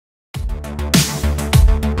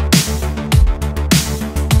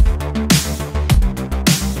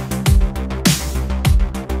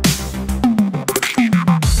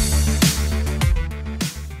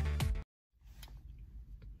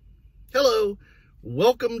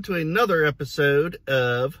Welcome to another episode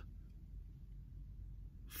of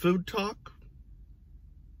Food Talk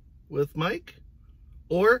with Mike.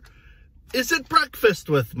 Or is it Breakfast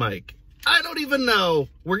with Mike? I don't even know.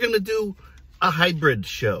 We're going to do a hybrid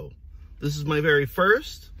show. This is my very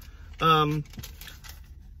first. Number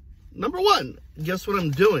one, guess what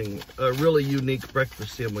I'm doing? A really unique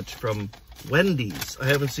breakfast sandwich from Wendy's. I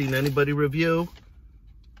haven't seen anybody review.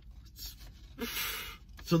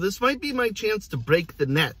 So this might be my chance to break the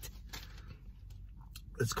net.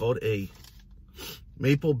 It's called a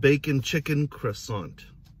maple bacon chicken croissant.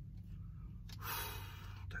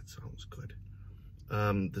 That sounds good.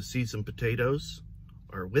 The seasoned potatoes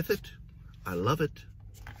are with it. I love it.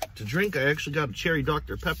 To drink, I actually got a cherry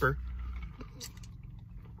Dr. Pepper.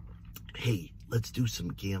 Hey, let's do some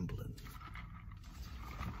gambling.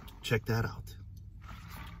 Check that out.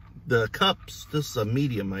 The cups, this is a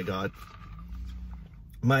medium I got.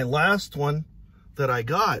 My last one that I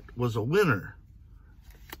got was a winner.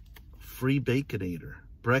 Free Baconator,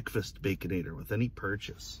 breakfast Baconator with any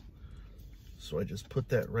purchase. So I just put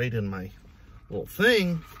that right in my little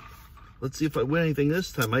thing. Let's see if I win anything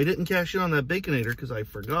this time. I didn't cash in on that Baconator because I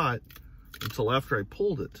forgot until after I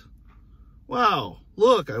pulled it. Wow,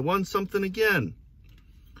 look, I won something again.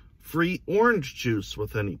 Free orange juice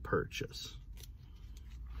with any purchase.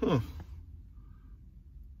 Huh.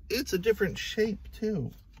 It's a different shape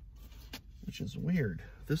too, which is weird.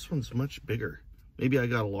 This one's much bigger. Maybe I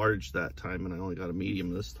got a large that time and I only got a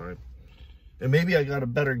medium this time. And maybe I got a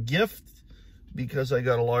better gift because I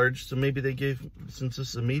got a large. So maybe they gave, since this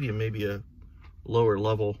is a medium, maybe a lower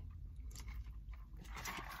level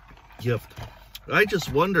gift. I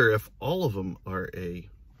just wonder if all of them are a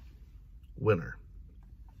winner.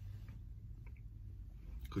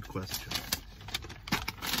 Good question.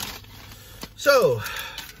 So,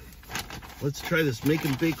 let's try this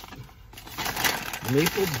maple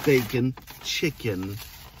bacon chicken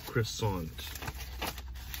croissant.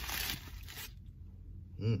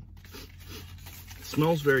 It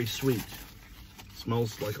smells very sweet. It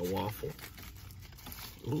smells like a waffle.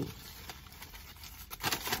 Ooh.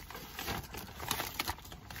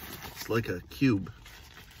 It's like a cube.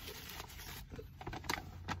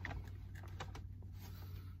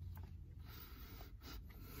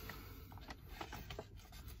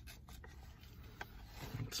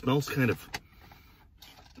 It smells kind of,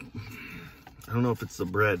 I don't know if it's the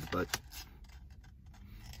bread, but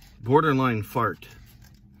borderline fart.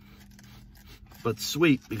 But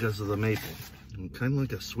sweet because of the maple. And kind of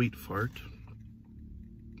like a sweet fart.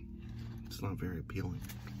 It's not very appealing.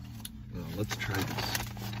 Well, let's try this.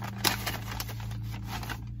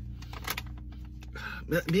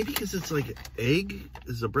 Maybe because it's like egg?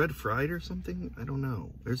 Is the bread fried or something? I don't know.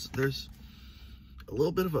 There's a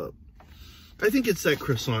little bit of a, I think it's that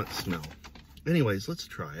croissant smell. Anyways, let's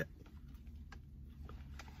try it.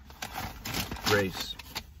 Grace.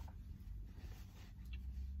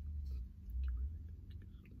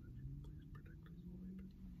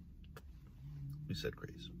 We said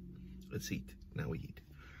grace. Let's eat. Now we eat.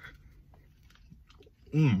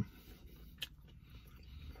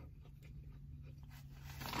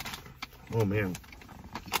 Oh man.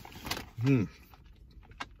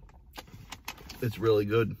 It's really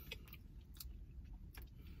good.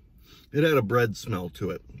 It had a bread smell to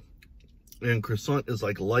it. And croissant is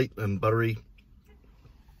like light and buttery.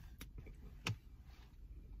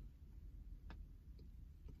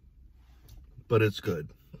 But it's good.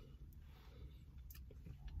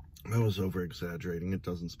 I was over exaggerating. It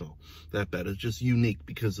doesn't smell that bad. It's just unique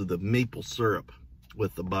because of the maple syrup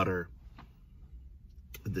with the butter,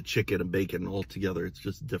 the chicken and bacon all together. It's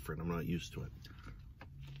just different. I'm not used to it.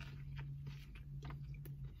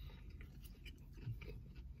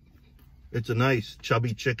 It's a nice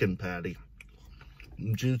chubby chicken patty.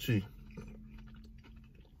 Juicy.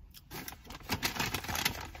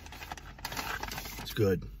 It's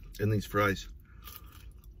good. And these fries.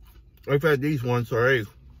 I've had these once already.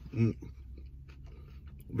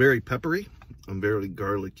 Very peppery and very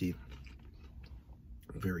garlicky.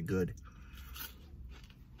 Very good.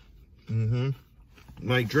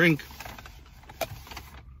 My drink,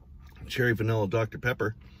 cherry vanilla Dr.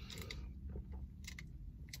 Pepper.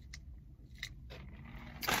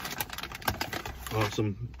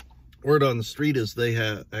 Awesome. Word on the street is they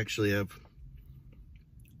actually have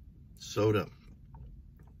soda.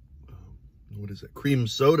 What is it? Cream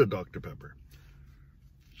soda Dr. Pepper.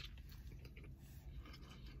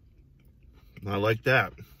 I like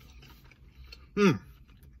that.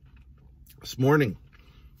 This morning,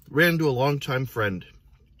 ran into a longtime friend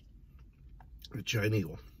at Giant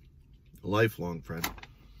Eagle, a lifelong friend.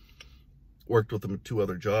 worked with him at 2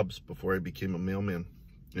 other jobs before I became a mailman.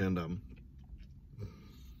 And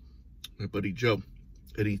my buddy Joe,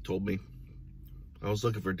 and he told me I was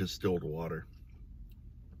looking for distilled water.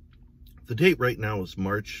 The date right now is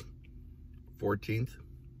March 14th.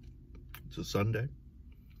 It's a Sunday.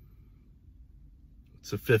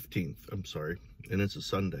 It's the 15th, I'm sorry, and it's a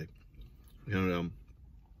Sunday. And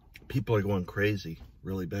people are going crazy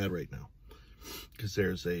really bad right now because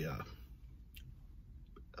there's a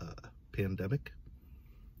pandemic.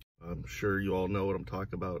 I'm sure you all know what I'm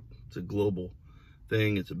talking about. It's a global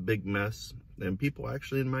thing. It's a big mess. And people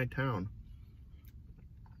actually in my town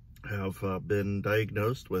have been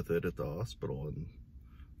diagnosed with it at the hospital and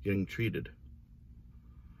getting treated.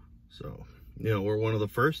 So, you know, we're one of the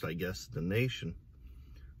first, I guess, in the nation.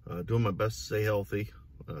 Doing my best to stay healthy,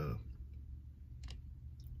 I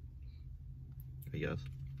guess.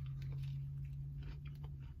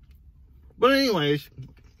 But anyways,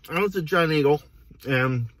 I was at John Eagle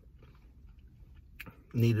and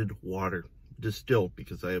needed water distilled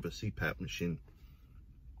because I have a CPAP machine.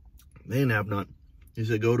 They didn't have none. He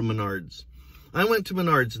said, go to Menards. I went to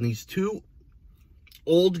Menards, and these 2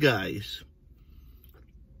 old guys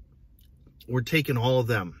were taking all of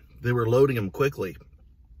them. They were loading them quickly.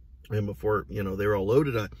 And before, you know, they were all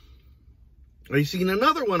loaded up, I seen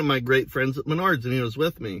another one of my great friends at Menards, and he was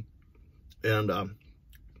with me. And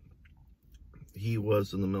he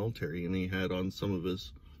was in the military, and he had on some of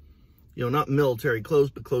his, you know, not military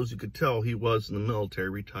clothes, but clothes you could tell he was in the military,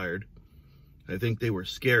 retired. I think they were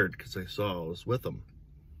scared because I saw I was with them.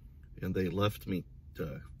 And they left me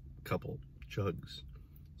a couple jugs.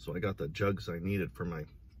 So I got the jugs I needed for my...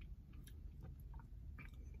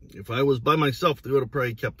 If I was by myself, they would have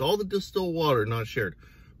probably kept all the distilled water, not shared.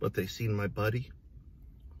 But they seen my buddy.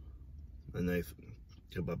 And my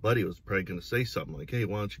buddy was probably going to say something like, hey,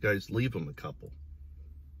 why don't you guys leave him a couple?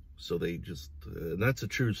 So they just... and that's a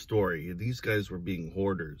true story. These guys were being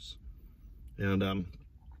hoarders. And,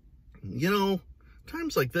 you know,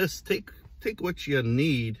 times like this, take what you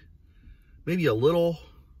need. Maybe a little,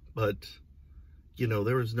 but, you know,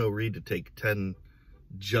 there was no need to take 10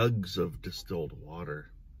 jugs of distilled water.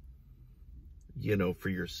 You know, for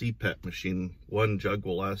your CPAP machine, 1 jug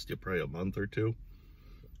will last you probably a month or 2.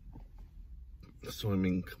 So, I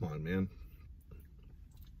mean, come on, man.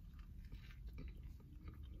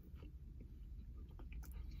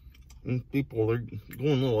 And people are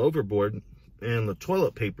going a little overboard. And the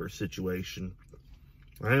toilet paper situation,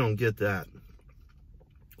 I don't get that.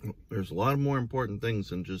 There's a lot of more important things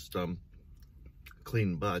than just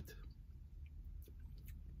clean butt.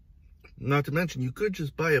 Not to mention, you could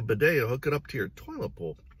just buy a bidet and hook it up to your toilet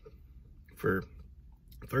bowl for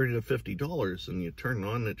 $30 to $50, and you turn it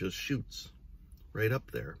on and it just shoots right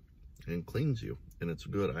up there and cleans you. And it's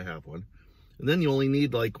good. I have one. And then you only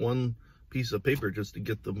need like 1 piece of paper just to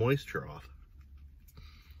get the moisture off.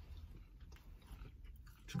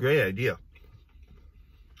 It's a great idea.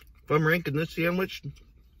 If I'm ranking this sandwich,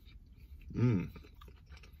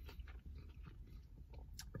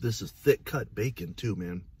 this is thick cut bacon too,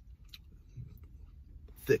 man.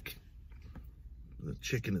 Thick. The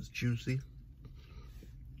chicken is juicy.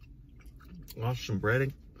 Awesome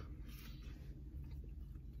breading.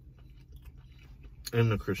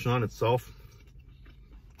 And the croissant itself,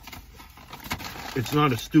 it's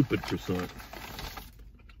not a stupid croissant.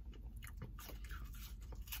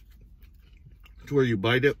 It's where you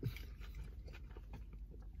bite it,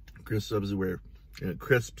 crisps everywhere, and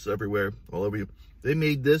crisps everywhere, all over you. They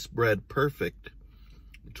made this bread perfect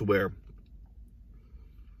to where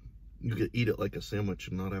you could eat it like a sandwich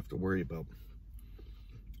and not have to worry about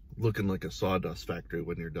looking like a sawdust factory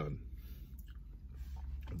when you're done.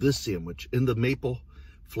 This sandwich in the maple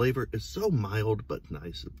flavor is so mild but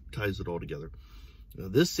nice. It ties it all together. Now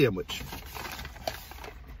this sandwich,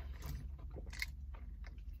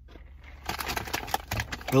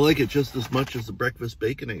 I like it just as much as the breakfast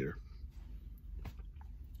Baconator.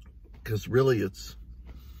 Because really it's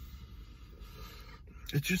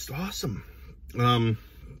just awesome. On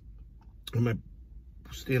my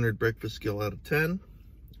standard breakfast scale out of 10,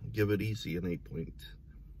 give it easy an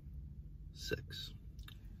 8.6.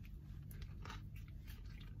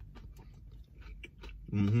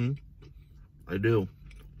 I do.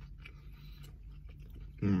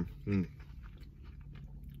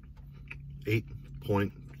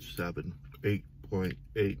 8.7,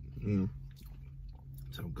 8.8.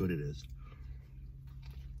 That's how good it is.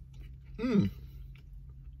 And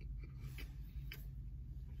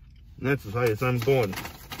that's as high as I'm going.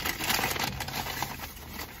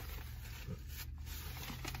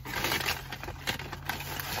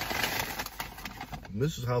 And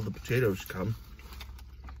this is how the potatoes come.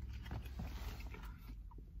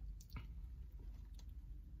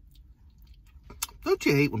 Don't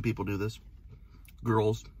you hate when people do this?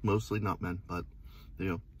 Girls, mostly, not men, but, you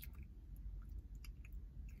know.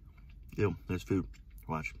 Ew, there's food.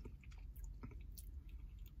 Watch.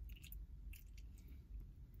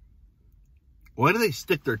 Why do they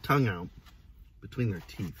stick their tongue out between their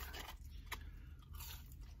teeth?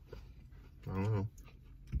 I don't know.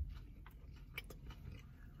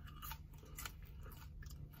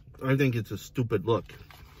 I think it's a stupid look.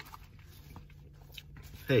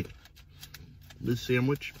 Hey, this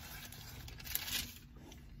sandwich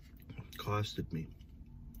costed me.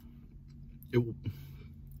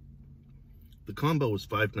 The combo was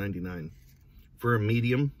 $5.99. For a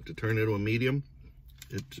medium, to turn it into a medium,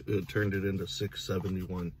 it turned it into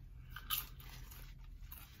 $6.71.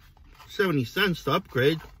 70 cents to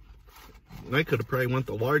upgrade. I could have probably went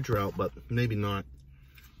the large route, but maybe not.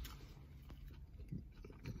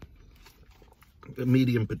 A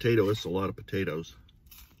medium potato is a lot of potatoes.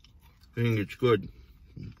 I think it's good.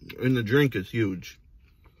 And the drink is huge.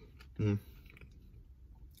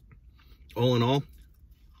 All in all,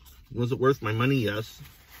 was it worth my money? Yes.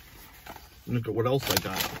 Look at what else I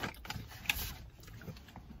got.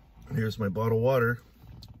 Here's my bottle of water.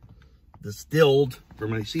 Distilled for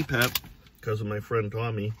my CPAP because of my friend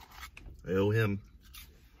Tommy. I owe him.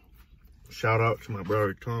 Shout out to my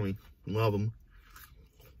brother Tommy. Love him.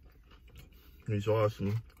 He's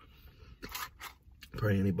awesome.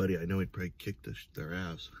 Probably anybody I know, he'd probably kick their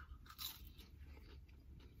ass.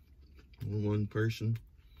 One person.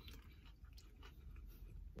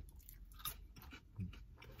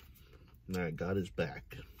 And I got his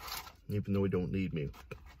back. Even though he don't need me.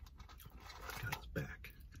 Got his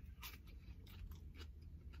back.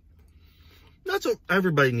 That's what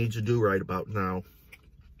everybody needs to do right about now.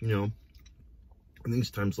 You know, in these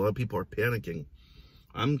times, a lot of people are panicking.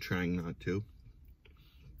 I'm trying not to.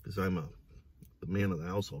 Because I'm the man of the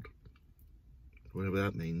household. Whatever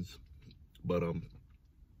that means. But,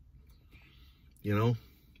 you know,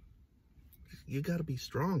 you gotta be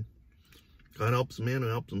strong. God helps a man who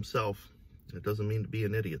helps himself. That doesn't mean to be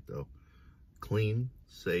an idiot, though. Clean,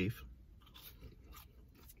 safe.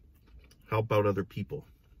 Help out other people.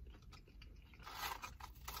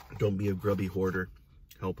 Don't be a grubby hoarder.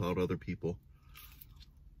 Help out other people.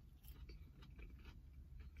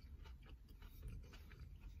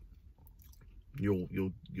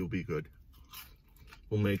 You'll be good.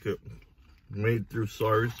 We'll make it. Made through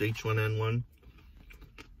SARS, H1N1.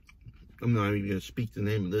 I'm not even gonna speak the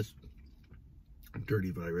name of this dirty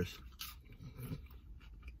virus.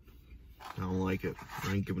 I don't like it.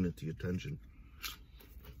 I ain't giving it the attention.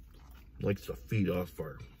 Likes to feed off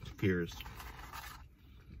our fears.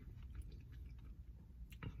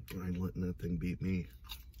 I ain't letting that thing beat me.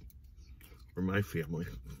 Or my family.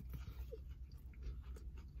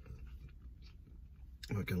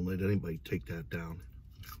 I'm not gonna let anybody take that down.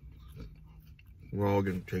 We're all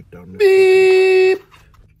gonna take down this. Beep!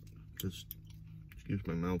 Just excuse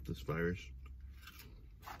my mouth, this virus.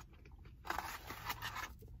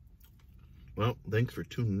 Well, thanks for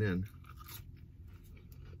tuning in.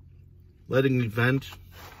 Letting me vent.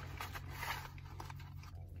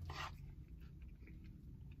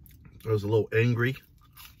 I was a little angry.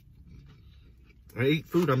 I ate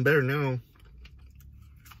food, I'm better now.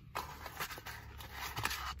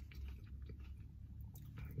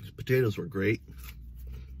 These potatoes were great.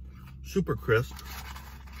 Super crisp.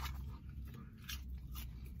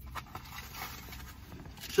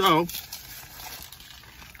 So,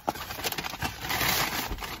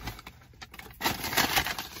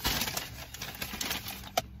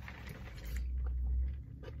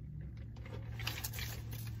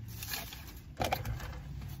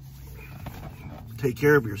 take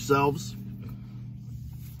care of yourselves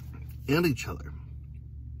and each other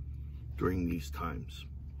during these times.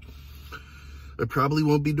 I probably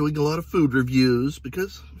won't be doing a lot of food reviews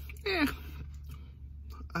because,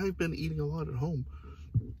 I've been eating a lot at home.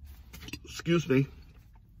 Excuse me.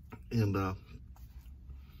 And,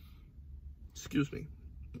 excuse me.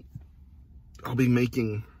 I'll be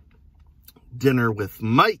making dinner with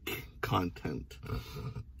Mike content,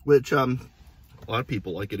 which, a lot of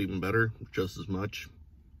people like it even better, just as much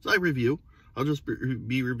as I review. I'll just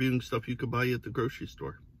be reviewing stuff you could buy at the grocery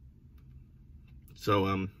store.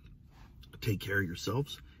 So, take care of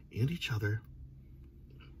yourselves and each other.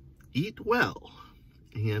 Eat well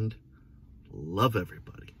and love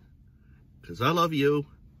everybody. Because I love you,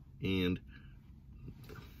 and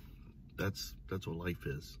that's what life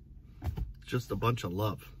is. It's just a bunch of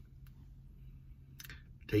love.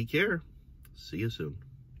 Take care. See you soon.